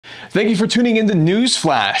Thank you for tuning in to News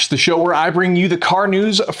Flash, the show where I bring you the car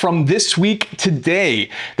news from this week today.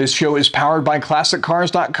 This show is powered by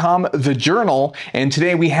ClassicCars.com, The Journal, and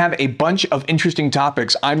today we have a bunch of interesting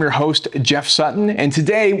topics. I'm your host, Jeff Sutton, and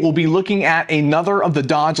today we'll be looking at another of the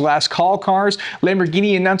Dodge Last Call cars.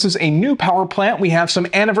 Lamborghini announces a new power plant. We have some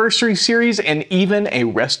anniversary series and even a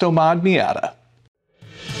Restomod Miata.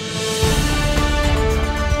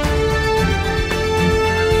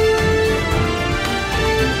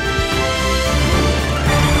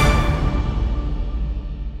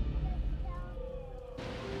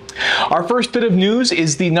 Our first bit of news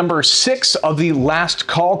is the number 6 of the Last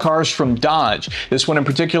Call cars from Dodge. This one in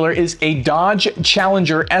particular is a Dodge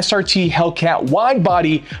Challenger SRT Hellcat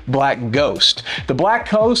wide-body Black Ghost. The Black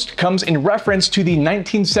Ghost comes in reference to the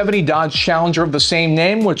 1970 Dodge Challenger of the same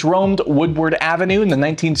name, which roamed Woodward Avenue in the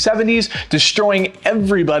 1970s, destroying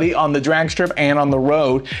everybody on the drag strip and on the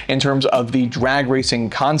road in terms of the drag racing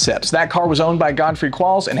concepts. That car was owned by Godfrey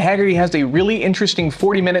Qualls, and Haggerty has a really interesting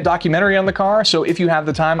 40-minute documentary on the car, so if you have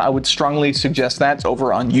the time, I would strongly suggest that. It's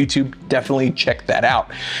over on YouTube. Definitely check that out.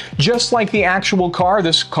 Just like the actual car,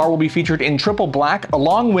 this car will be featured in triple black,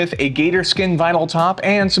 along with a gator skin vinyl top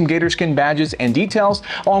and some gator skin badges and details,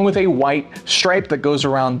 along with a white stripe that goes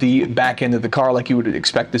around the back end of the car like you would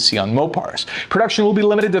expect to see on Mopars. Production will be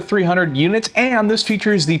limited to 300 units, and this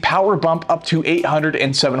features the power bump up to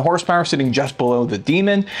 807 horsepower, sitting just below the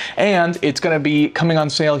Demon, and it's going to be coming on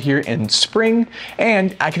sale here in spring,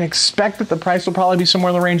 and I can expect that the price will probably be somewhere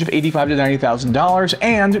in the range of $85,000 to $90,000,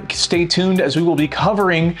 and stay tuned as we will be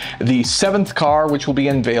covering the 7th car, which will be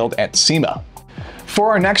unveiled at SEMA.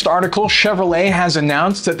 For our next article, Chevrolet has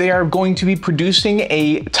announced that they are going to be producing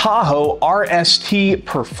a Tahoe RST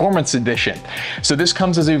Performance Edition. So this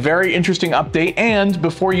comes as a very interesting update, and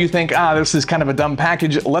before you think, this is kind of a dumb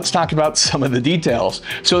package, let's talk about some of the details.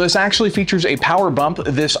 So this actually features a power bump.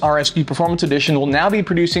 This RST Performance Edition will now be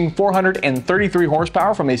producing 433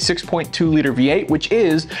 horsepower from a 6.2-liter V8, which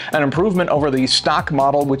is an improvement over the stock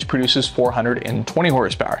model, which produces 420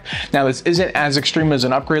 horsepower. Now, this isn't as extreme as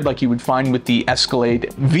an upgrade like you would find with the Escalade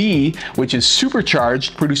V, which is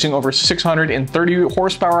supercharged, producing over 630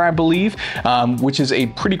 horsepower, I believe, which is a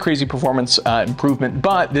pretty crazy performance improvement.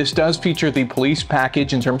 But this does feature the police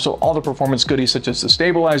package in terms of all the performance goodies, such as the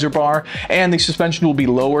stabilizer bar, and the suspension will be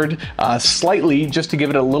lowered slightly just to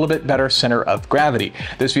give it a little bit better center of gravity.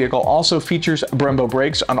 This vehicle also features Brembo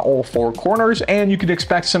brakes on all 4 corners, and you can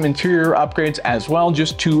expect some interior upgrades as well,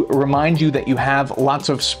 just to remind you that you have lots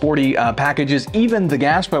of sporty packages. Even the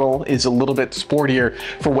gas pedal is a little bit sporty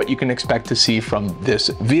for what you can expect to see from this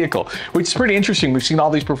vehicle, which is pretty interesting. We've seen all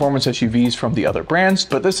these performance SUVs from the other brands,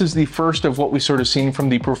 but this is the first of what we've sort of seen from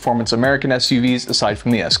the performance American SUVs aside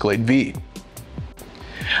from the Escalade V.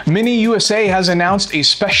 Mini USA has announced a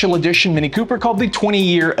special edition Mini Cooper called the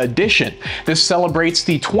 20-Year Edition. This celebrates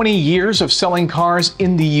the 20 years of selling cars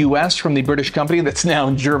in the US from the British company that's now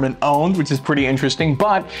German-owned, which is pretty interesting,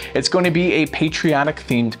 but it's going to be a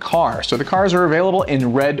patriotic-themed car. So the cars are available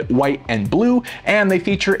in red, white, and blue, and they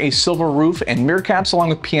feature a silver roof and mirror caps along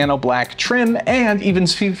with piano black trim, and even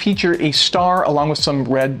feature a star along with some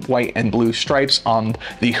red, white, and blue stripes on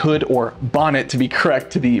the hood, or bonnet to be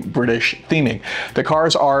correct to the British theming. The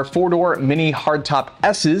cars are 4-door mini hardtop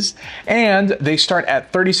S's, and they start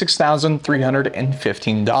at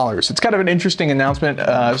 $36,315. It's kind of an interesting announcement,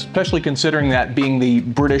 especially considering that being the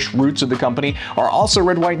British roots of the company are also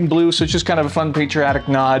red, white, and blue, so it's just kind of a fun patriotic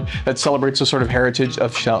nod that celebrates the sort of heritage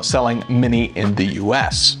of selling Mini in the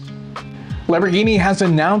US. Lamborghini has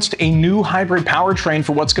announced a new hybrid powertrain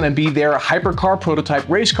for what's going to be their hypercar prototype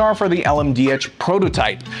race car for the LMDH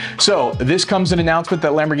prototype. So this comes an announcement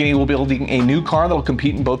that Lamborghini will be building a new car that will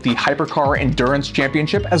compete in both the Hypercar Endurance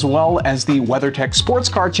Championship as well as the WeatherTech Sports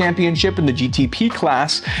Car Championship in the GTP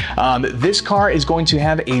class. This car is going to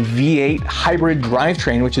have a V8 hybrid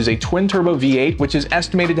drivetrain, which is a twin-turbo V8, which is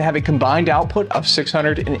estimated to have a combined output of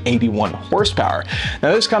 681 horsepower.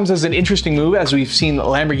 Now, this comes as an interesting move, as we've seen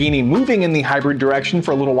Lamborghini moving in the hybrid direction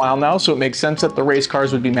for a little while now, so it makes sense that the race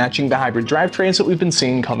cars would be matching the hybrid drivetrains that we've been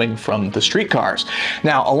seeing coming from the street cars.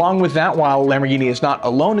 Now, along with that, while Lamborghini is not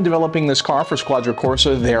alone in developing this car for Squadra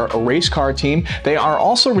Corsa, their race car team, they are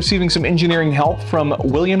also receiving some engineering help from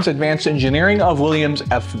Williams Advanced Engineering of Williams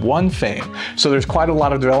F1 fame. So there's quite a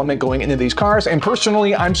lot of development going into these cars, and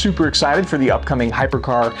personally, I'm super excited for the upcoming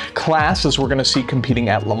hypercar class, as we're going to see competing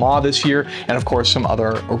at Le Mans this year, and of course some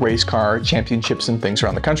other race car championships and things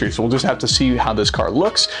around the country. So we'll just have to see how this car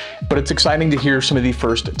looks, but it's exciting to hear some of the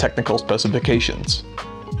first technical specifications.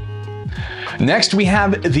 Next, we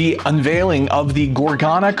have the unveiling of the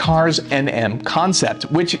Gorgana Cars NM concept,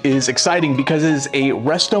 which is exciting because it is a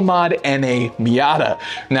Restomod NA Miata.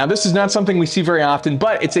 Now, this is not something we see very often,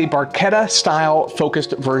 but it's a Barchetta style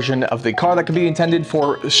focused version of the car that can be intended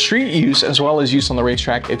for street use as well as use on the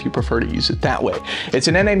racetrack if you prefer to use it that way. It's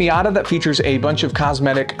an NA Miata that features a bunch of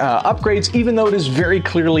cosmetic upgrades, even though it is very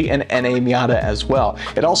clearly an NA Miata as well.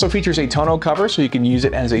 It also features a tonneau cover, so you can use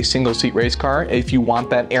it as a single seat race car if you want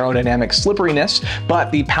that aerodynamic slipperiness,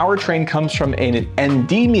 but the powertrain comes from an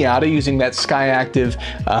ND Miata using that Skyactiv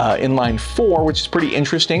inline 4, which is pretty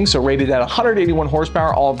interesting. So rated at 181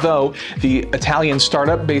 horsepower, although the Italian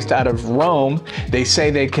startup based out of Rome, they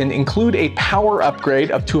say they can include a power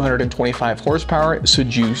upgrade of 225 horsepower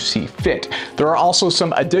should you see fit. There are also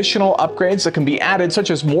some additional upgrades that can be added, such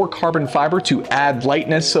as more carbon fiber to add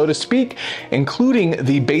lightness, so to speak, including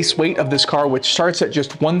the base weight of this car, which starts at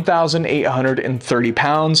just 1,830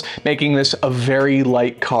 pounds, making this a very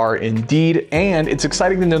light car indeed. And it's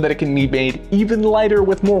exciting to know that it can be made even lighter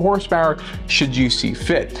with more horsepower should you see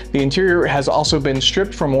fit. The interior has also been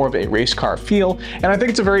stripped for more of a race car feel, and I think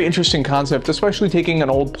it's a very interesting concept, especially taking an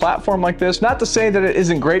old platform like this. Not to say that it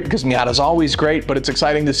isn't great, because Miata's always great, but it's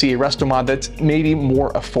exciting to see a Restomod that's maybe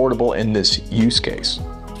more affordable in this use case.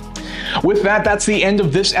 With that, that's the end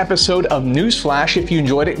of this episode of Newsflash. If you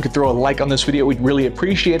enjoyed it, you could throw a like on this video. We'd really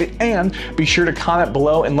appreciate it. And be sure to comment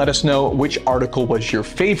below and let us know which article was your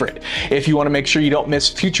favorite. If you want to make sure you don't miss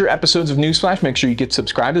future episodes of Newsflash, make sure you get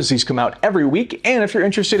subscribed, as these come out every week. And if you're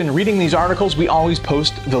interested in reading these articles, we always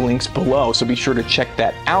post the links below, so be sure to check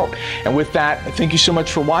that out. And with that, thank you so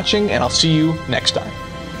much for watching, and I'll see you next time.